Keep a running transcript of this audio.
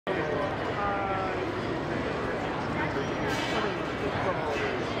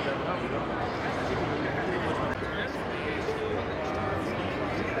So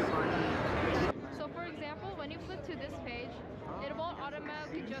for example, when you flip to this page, it won't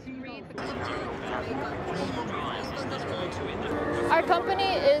automatically just read the... Our company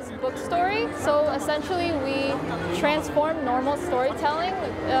is Booxtory, so essentially we transform normal storytelling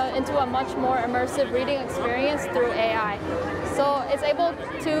into a much more immersive reading experience through AI. So it's able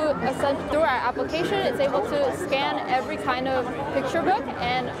to, through our application, it's able to scan every kind of picture book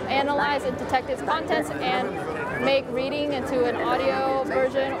and analyze and detect its contents and make reading into an audio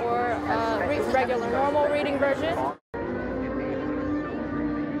version or a regular normal reading version.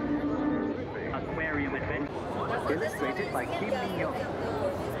 Aquarium Adventure, illustrated by Kim Min-young,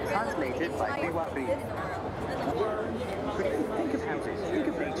 translated by Booxtory. Think of houses, think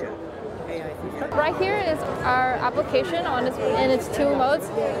of nature. Right here is our application in its two modes.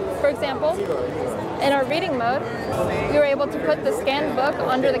 For example, in our reading mode, you're able to put the scanned book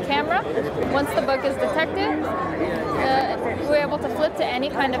under the camera. Once the book is detected, we're able to flip to any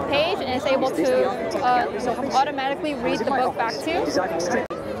kind of page and it's able to automatically read the book back to you.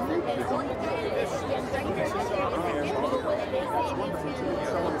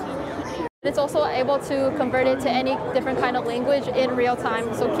 It's also able to convert it to any different kind of language in real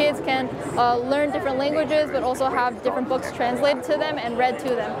time. So kids can learn different languages, but also have different books translated to them and read to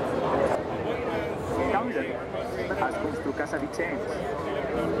them. Has construido casa Vicente.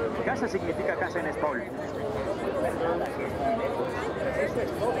 Casa significa casa en español.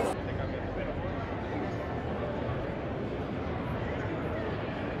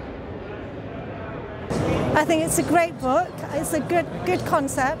 I think it's a great book. It's a good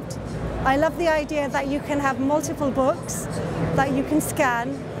concept. I love the idea that you can have multiple books that you can scan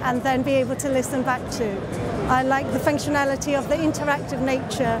and then be able to listen back to. I like the functionality of the interactive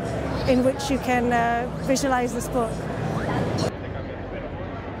nature in which you can visualize this book.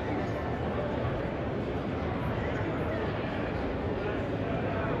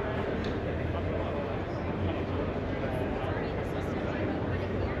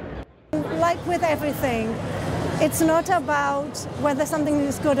 Like with everything, it's not about whether something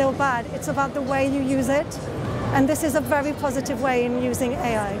is good or bad, it's about the way you use it. And this is a very positive way in using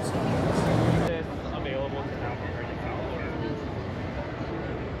AI.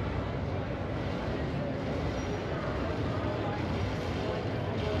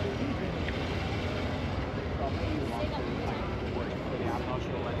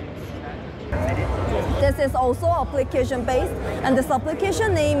 This is also application-based, and this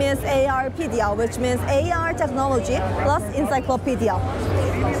application name is ar-pedia, which means AR technology plus encyclopedia.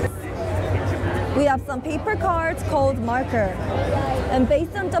 We have some paper cards called marker. And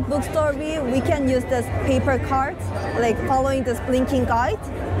based on the Booxtory, we can use this paper cards, like following this blinking guide.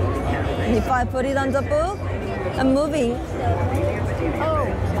 And if I put it on the book, and moving,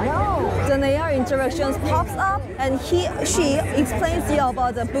 then AR interactions pops up, and she explains you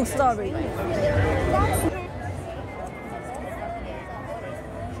about the Booxtory.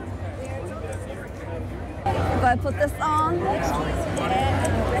 If I put this on,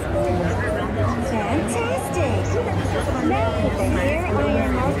 fantastic! Now put the hair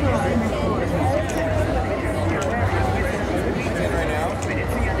iron marker on.